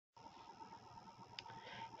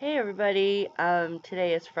Hey everybody,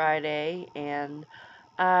 today is Friday and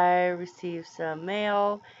I received some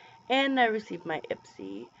mail and I received my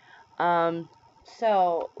Ipsy.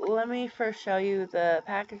 So let me first show you the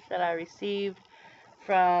package that I received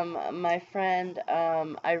from my friend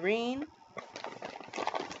Irene.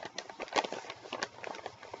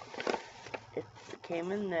 It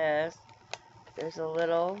came in this. There's a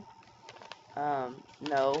little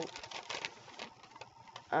note.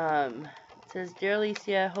 It says, "Dear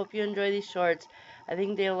Alicia, hope you enjoy these shorts. I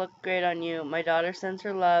think they look great on you. My daughter sends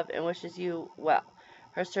her love and wishes you well.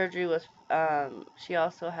 Her surgery was, her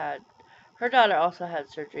daughter also had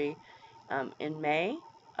surgery in May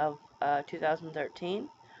of 2013.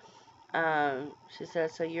 She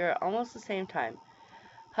says, so you're almost the same time.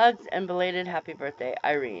 Hugs and belated happy birthday,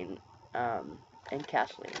 Irene and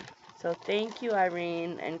Kathleen." So thank you,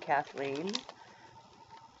 Irene and Kathleen.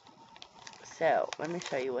 So let me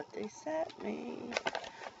show you what they sent me.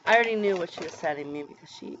 I already knew what she was sending me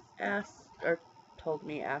because she asked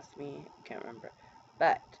me, I can't remember.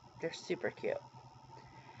 But they're super cute.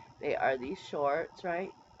 They are these shorts,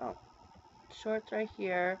 right? Oh, shorts right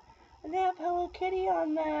here. And they have Hello Kitty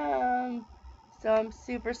on them. So I'm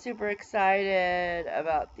super, super excited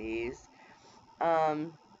about these.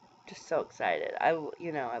 Just so excited. I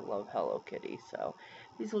love Hello Kitty, so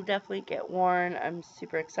these will definitely get worn. I'm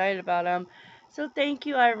super excited about them. So thank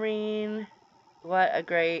you, Irene. What a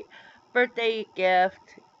great birthday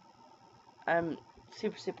gift. I'm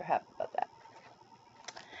super, super happy about that.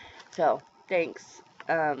 So thanks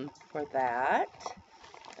for that.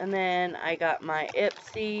 And then I got my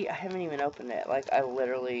Ipsy. I haven't even opened it. Like, I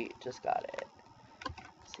literally just got it.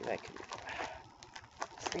 Let's see if I can.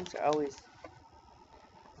 These things are always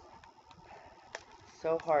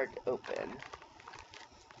so hard to open.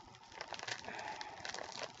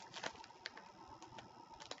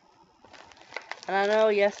 And I know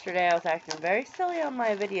yesterday I was acting very silly on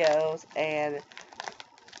my videos, and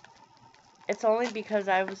it's only because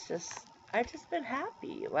I've just been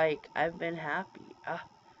happy. Like, I've been happy.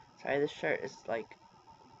 Sorry, this shirt is, like,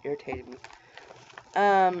 irritating me.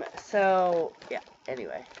 So, yeah,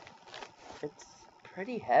 anyway. It's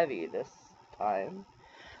pretty heavy this time.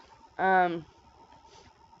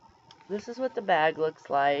 This is what the bag looks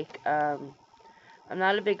like. I'm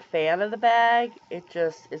not a big fan of the bag. It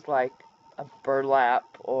just is like a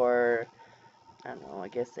burlap or, I don't know, I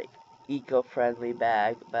guess a eco-friendly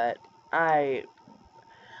bag, but I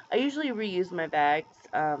usually reuse my bags,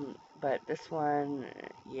 but this one,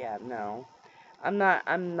 yeah, no. I'm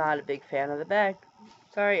not a big fan of the bag.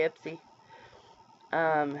 Sorry, Ipsy.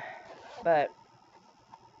 But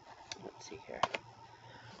let's see here.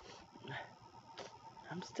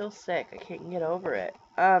 I'm still sick. I can't get over it.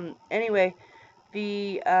 Anyway,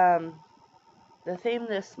 the theme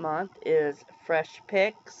this month is fresh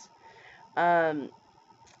picks. And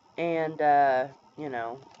as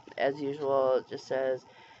usual, it just says,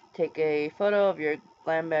 take a photo of your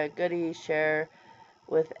glam bag goodies, share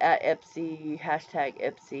with @Ipsy,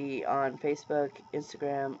 #Ipsy on Facebook,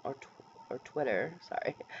 Instagram, or Twitter.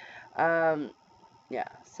 Sorry. Yeah.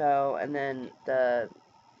 So, and then the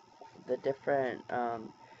different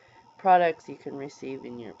products you can receive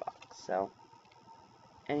in your box. So,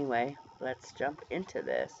 anyway, let's jump into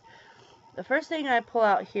this. The first thing I pull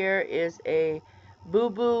out here is a Boo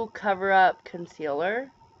Boo Cover Up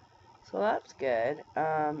Concealer. So that's good.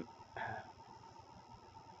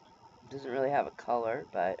 Doesn't really have a color,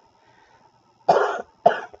 but let's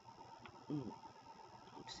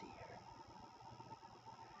see here.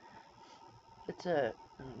 It's a,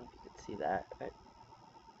 I don't know if you can see that, but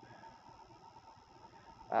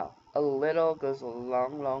wow, a little goes a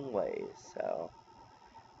long, long way. So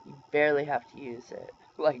you barely have to use it,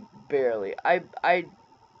 like barely. I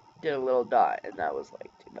did a little dot, and that was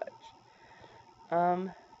like too much.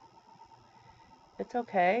 It's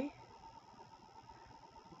okay.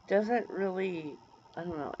 Doesn't really, I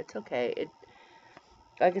don't know, it's okay. It,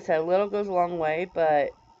 like I said, a little goes a long way,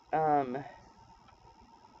 but, I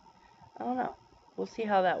don't know. We'll see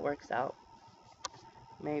how that works out.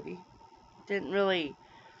 Maybe. Didn't really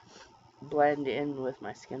blend in with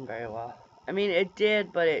my skin very well. I mean, it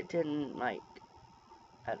did, but it didn't, like,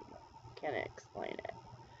 I don't know. Can't explain it.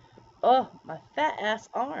 Oh, my fat ass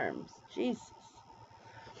arms. Jesus.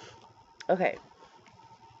 Okay.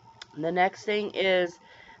 The next thing is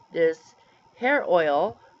this hair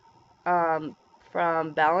oil, from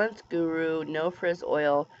Balance Guru No Frizz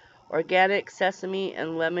Oil, Organic Sesame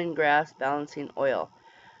and Lemongrass Balancing Oil.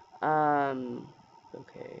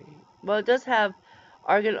 Okay. Well, it does have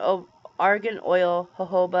argan oil,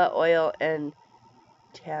 jojoba oil, and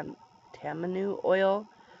tamanu oil.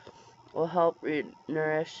 will help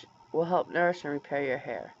nourish and repair your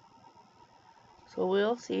hair. So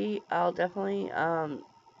we'll see. I'll definitely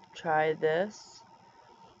try this.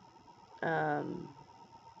 Let's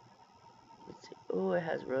see. Oh, it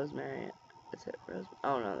has rosemary. Is it rosemary?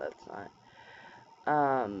 Oh no, that's not.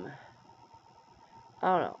 I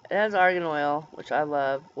don't know. It has argan oil, which I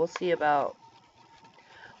love. We'll see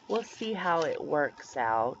how it works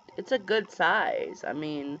out. It's a good size. I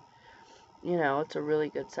mean, you know, it's a really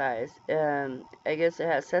good size. I guess it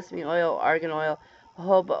has sesame oil, argan oil,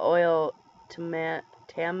 jojoba oil,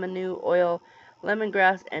 tamanu oil,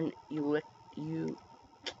 lemongrass, and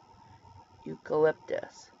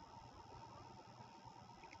eucalyptus.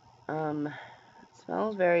 It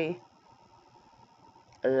smells very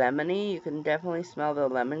lemony. You can definitely smell the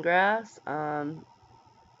lemongrass.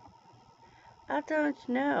 I don't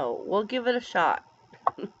know. We'll give it a shot.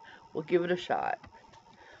 We'll give it a shot.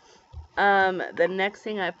 The next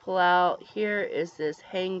thing I pull out here is this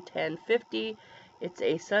Hang 1050. It's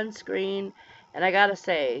a sunscreen, and I gotta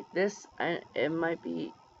say, it might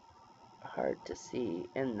be hard to see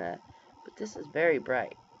but this is very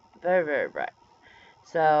bright, very, very bright.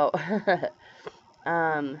 So,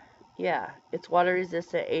 yeah, it's water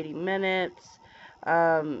resistant, 80 minutes.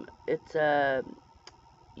 It's a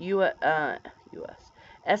US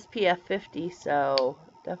SPF 50, so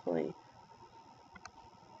definitely.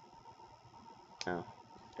 Oh,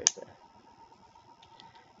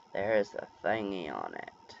 there's a thingy on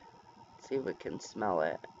it. Let's see if we can smell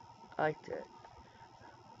it. I liked it.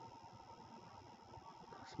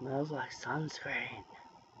 Smells like sunscreen.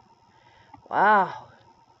 Wow,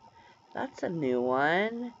 that's a new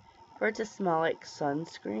one. For it to smell like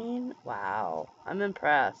sunscreen? Wow, I'm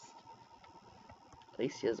impressed.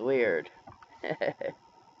 Alicia's weird. I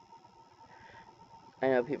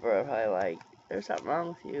know people are probably like, there's something wrong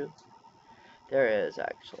with you. There is,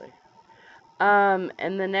 actually.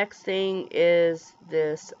 And the next thing is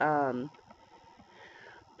this,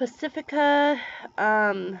 Pacifica,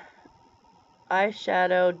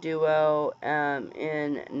 eyeshadow duo,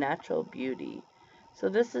 in Natural Beauty. So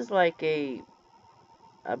this is like a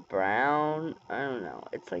brown, I don't know,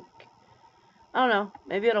 it's like, I don't know,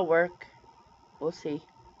 maybe it'll work. We'll see.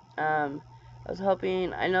 I was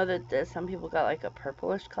hoping, I know that some people got like a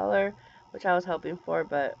purplish color, which I was hoping for,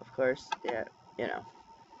 but of course, yeah, you know,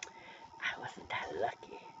 I wasn't that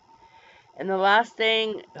lucky. And the last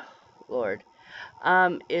thing, oh, Lord,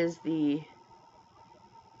 is the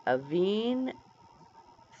Avene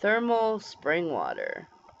Thermal Spring Water.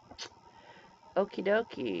 Okie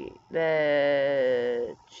dokie.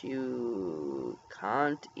 That you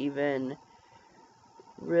can't even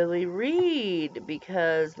really read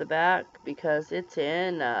because it's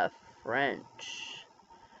in French.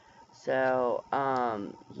 So,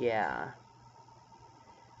 yeah.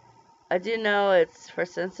 I do know it's for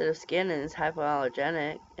sensitive skin and it's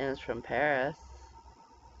hypoallergenic and it's from Paris.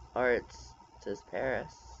 Or it says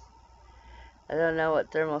Paris. I don't know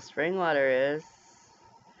what thermal spring water is.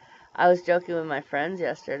 I was joking with my friends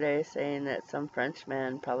yesterday saying that some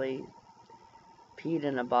Frenchman probably peed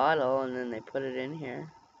in a bottle and then they put it in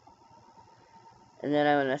here. And then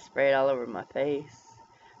I'm going to spray it all over my face.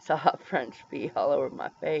 Saw French pee all over my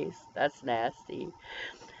face. That's nasty.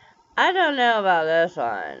 I don't know about this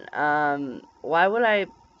one. Why would I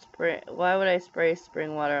spray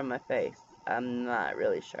spring water on my face? I'm not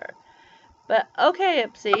really sure. But okay,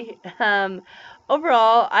 Ipsy.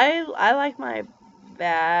 Overall, I like my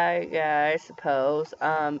bag, I suppose.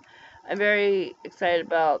 I'm very excited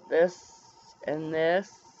about this, and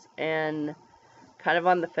kind of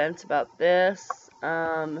on the fence about this.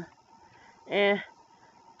 I'm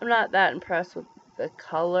not that impressed with the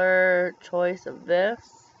color choice of this.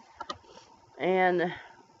 And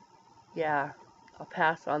yeah, I'll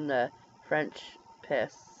pass on the French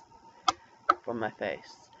piss for my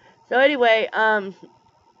face. So anyway,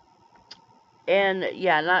 and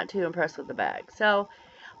yeah, not too impressed with the bag. So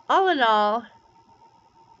all in all,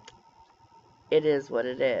 it is what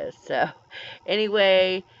it is. So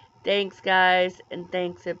anyway, thanks guys, and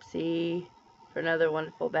thanks Ipsy for another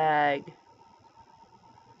wonderful bag.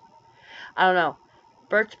 I don't know.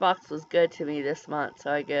 Birchbox was good to me this month,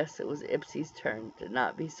 so I guess it was Ipsy's turn to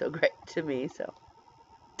not be so great to me, so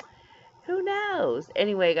who knows?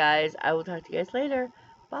 Anyway, guys, I will talk to you guys later.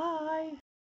 Bye.